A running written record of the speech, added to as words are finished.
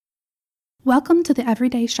Welcome to the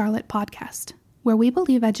Everyday Charlotte podcast, where we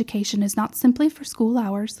believe education is not simply for school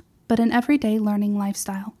hours, but an everyday learning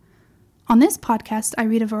lifestyle. On this podcast, I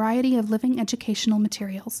read a variety of living educational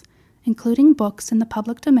materials, including books in the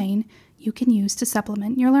public domain you can use to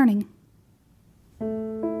supplement your learning.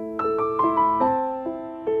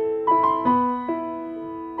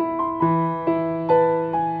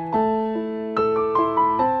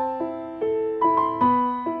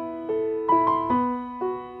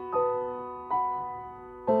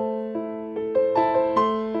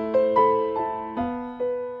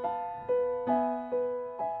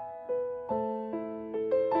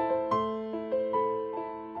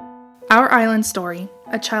 Our Island Story,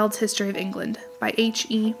 A Child's History of England, by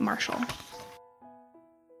H.E. Marshall.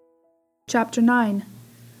 Chapter 9.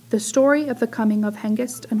 The Story of the Coming of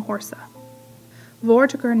Hengist and Horsa.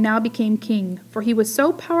 Vortigern now became king, for he was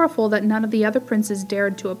so powerful that none of the other princes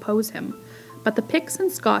dared to oppose him. But the Picts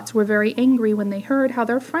and Scots were very angry when they heard how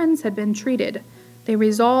their friends had been treated. They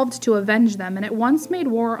resolved to avenge them and at once made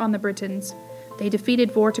war on the Britons. They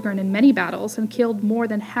defeated Vortigern in many battles and killed more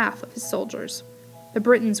than half of his soldiers. The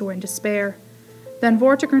Britons were in despair. Then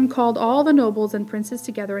Vortigern called all the nobles and princes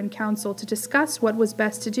together in council to discuss what was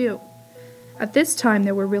best to do. At this time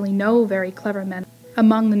there were really no very clever men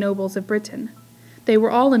among the nobles of Britain. They were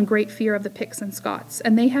all in great fear of the Picts and Scots,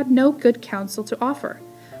 and they had no good counsel to offer.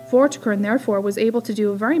 Vortigern therefore was able to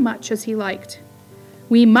do very much as he liked.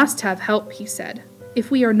 "We must have help," he said. "If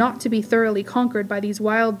we are not to be thoroughly conquered by these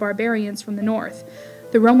wild barbarians from the north,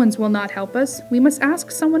 the Romans will not help us. We must ask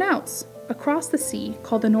someone else. Across the sea,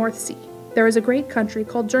 called the North Sea, there is a great country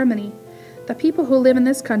called Germany. The people who live in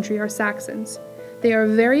this country are Saxons. They are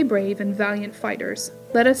very brave and valiant fighters.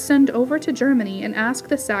 Let us send over to Germany and ask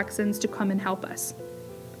the Saxons to come and help us."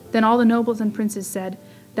 Then all the nobles and princes said,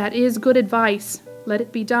 "That is good advice. Let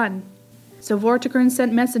it be done." So Vortigern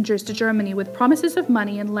sent messengers to Germany with promises of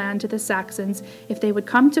money and land to the Saxons if they would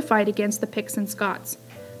come to fight against the Picts and Scots.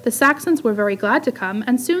 The Saxons were very glad to come,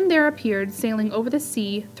 and soon there appeared, sailing over the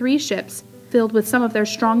sea, 3 ships filled with some of their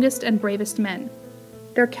strongest and bravest men.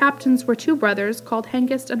 Their captains were 2 brothers called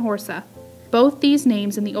Hengist and Horsa. Both these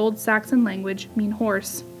names in the old Saxon language mean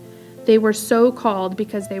horse. They were so called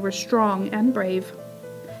because they were strong and brave.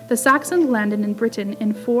 The Saxons landed in Britain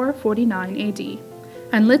in 449 AD,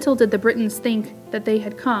 and little did the Britons think that they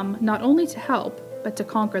had come not only to help, but to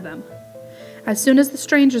conquer them. As soon as the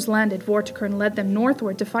strangers landed, Vortigern led them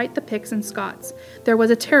northward to fight the Picts and Scots. There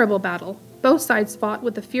was a terrible battle. Both sides fought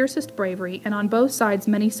with the fiercest bravery, and on both sides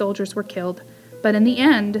many soldiers were killed. But in the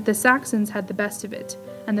end, the Saxons had the best of it,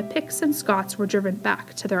 and the Picts and Scots were driven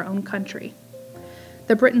back to their own country.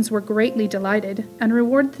 The Britons were greatly delighted, and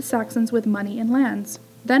rewarded the Saxons with money and lands.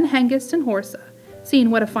 Then Hengist and Horsa,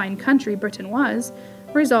 seeing what a fine country Britain was,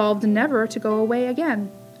 resolved never to go away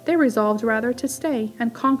again. They resolved rather to stay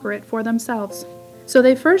and conquer it for themselves. So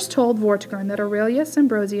they first told Vortigern that Aurelius,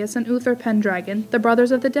 Ambrosius, and Uther Pendragon, the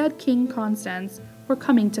brothers of the dead King Constans, were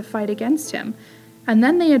coming to fight against him, and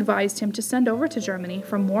then they advised him to send over to Germany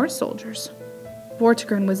for more soldiers.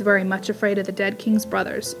 Vortigern was very much afraid of the dead king's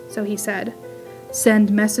brothers, so he said,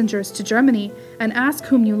 "Send messengers to Germany and ask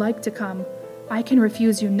whom you like to come. I can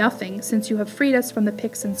refuse you nothing, since you have freed us from the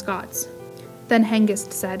Picts and Scots." Then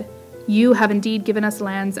Hengist said, "You have indeed given us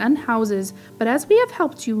lands and houses, but as we have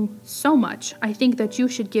helped you so much, I think that you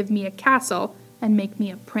should give me a castle and make me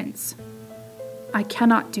a prince." "I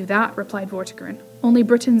cannot do that," replied Vortigern. "Only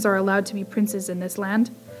Britons are allowed to be princes in this land.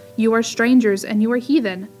 You are strangers and you are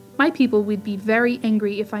heathen. My people would be very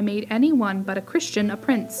angry if I made any one but a Christian a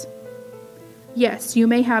prince." "Yes, you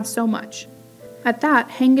may have so much." At that,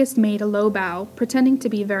 Hengist made a low bow, pretending to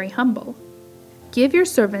be very humble. "Give your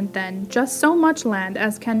servant, then, just so much land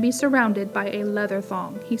as can be surrounded by a leather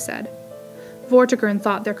thong," he said. Vortigern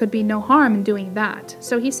thought there could be no harm in doing that,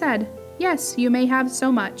 so he said, "Yes, you may have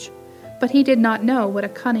so much." But he did not know what a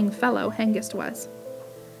cunning fellow Hengist was.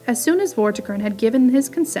 As soon as Vortigern had given his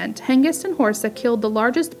consent, Hengist and Horsa killed the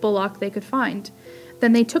largest bullock they could find.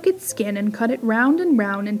 Then they took its skin and cut it round and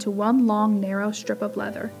round into one long, narrow strip of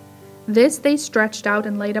leather. This they stretched out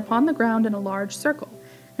and laid upon the ground in a large circle,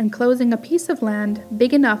 enclosing a piece of land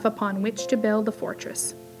big enough upon which to build a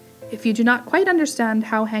fortress. If you do not quite understand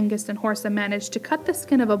how Hengist and Horsa managed to cut the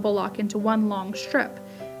skin of a bullock into one long strip,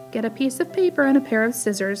 get a piece of paper and a pair of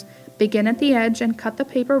scissors, begin at the edge and cut the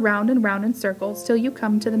paper round and round in circles till you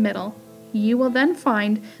come to the middle. You will then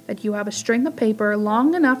find that you have a string of paper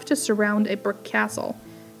long enough to surround a brick castle.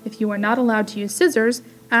 If you are not allowed to use scissors,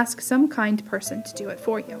 ask some kind person to do it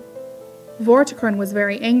for you. Vortigern was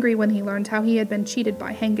very angry when he learned how he had been cheated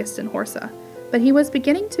by Hengist and Horsa, but he was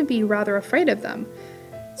beginning to be rather afraid of them,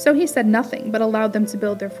 so he said nothing but allowed them to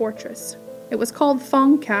build their fortress. It was called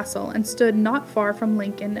Thong Castle and stood not far from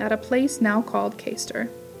Lincoln at a place now called Caister.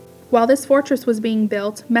 While this fortress was being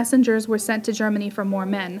built, messengers were sent to Germany for more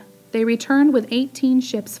men. They returned with 18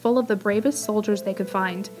 ships full of the bravest soldiers they could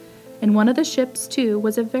find. In one of the ships, too,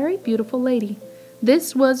 was a very beautiful lady.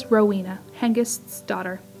 This was Rowena, Hengist's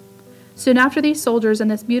daughter. Soon after these soldiers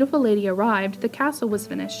and this beautiful lady arrived, the castle was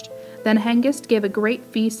finished. Then Hengist gave a great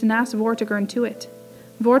feast and asked Vortigern to it.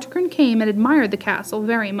 Vortigern came and admired the castle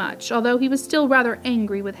very much, although he was still rather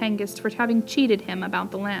angry with Hengist for having cheated him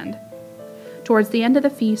about the land. Towards the end of the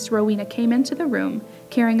feast, Rowena came into the room,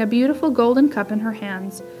 carrying a beautiful golden cup in her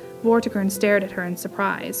hands. Vortigern stared at her in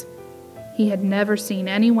surprise. He had never seen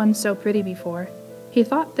anyone so pretty before. He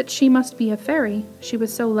thought that she must be a fairy, she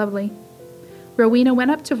was so lovely. Rowena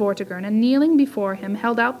went up to Vortigern and, kneeling before him,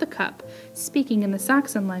 held out the cup, speaking in the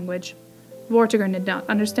Saxon language. Vortigern did not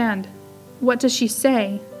understand. "What does she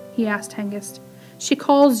say?" he asked Hengist. "She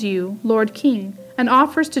calls you Lord King, and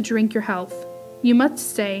offers to drink your health." "You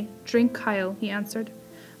must say, 'Drink Heil,'" he answered.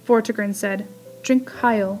 Vortigern said, "Drink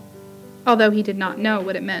Heil," although he did not know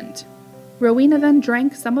what it meant. Rowena then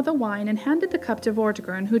drank some of the wine and handed the cup to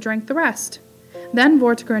Vortigern, who drank the rest. Then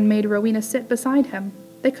Vortigern made Rowena sit beside him.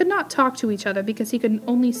 They could not talk to each other because he could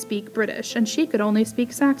only speak British, and she could only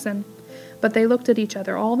speak Saxon. But they looked at each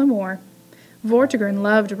other all the more. Vortigern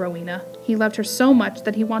loved Rowena. He loved her so much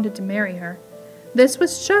that he wanted to marry her. This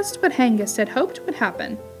was just what Hengist had hoped would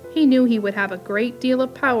happen. He knew he would have a great deal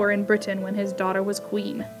of power in Britain when his daughter was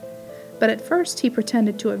queen. But at first he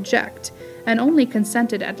pretended to object, and only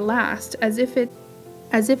consented at last as if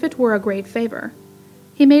it were a great favor.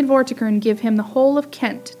 He made Vortigern give him the whole of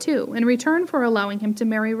Kent, too, in return for allowing him to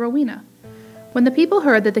marry Rowena. When the people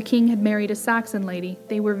heard that the king had married a Saxon lady,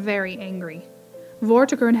 they were very angry.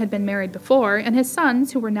 Vortigern had been married before, and his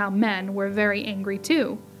sons, who were now men, were very angry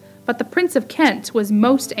too. But the Prince of Kent was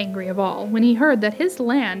most angry of all when he heard that his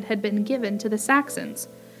land had been given to the Saxons.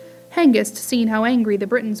 Hengist, seeing how angry the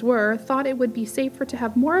Britons were, thought it would be safer to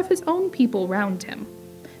have more of his own people round him.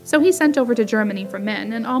 So he sent over to Germany for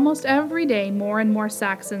men, and almost every day more and more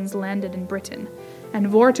Saxons landed in Britain. And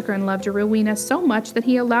Vortigern loved Rowena so much that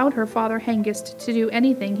he allowed her father Hengist to do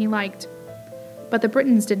anything he liked. But the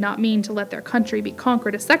Britons did not mean to let their country be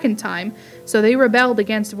conquered a second time, so they rebelled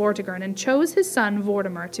against Vortigern and chose his son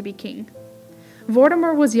Vortimer to be king.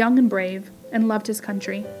 Vortimer was young and brave, and loved his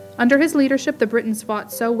country. Under his leadership the Britons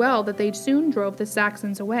fought so well that they soon drove the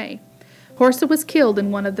Saxons away. Horsa was killed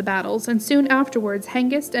in one of the battles, and soon afterwards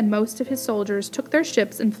Hengist and most of his soldiers took their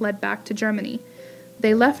ships and fled back to Germany.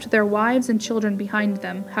 They left their wives and children behind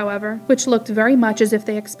them, however, which looked very much as if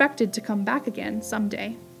they expected to come back again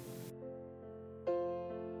someday.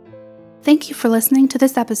 Thank you for listening to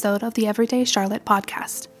this episode of the Everyday Charlotte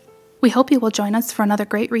podcast. We hope you will join us for another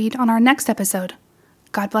great read on our next episode.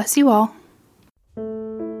 God bless you all.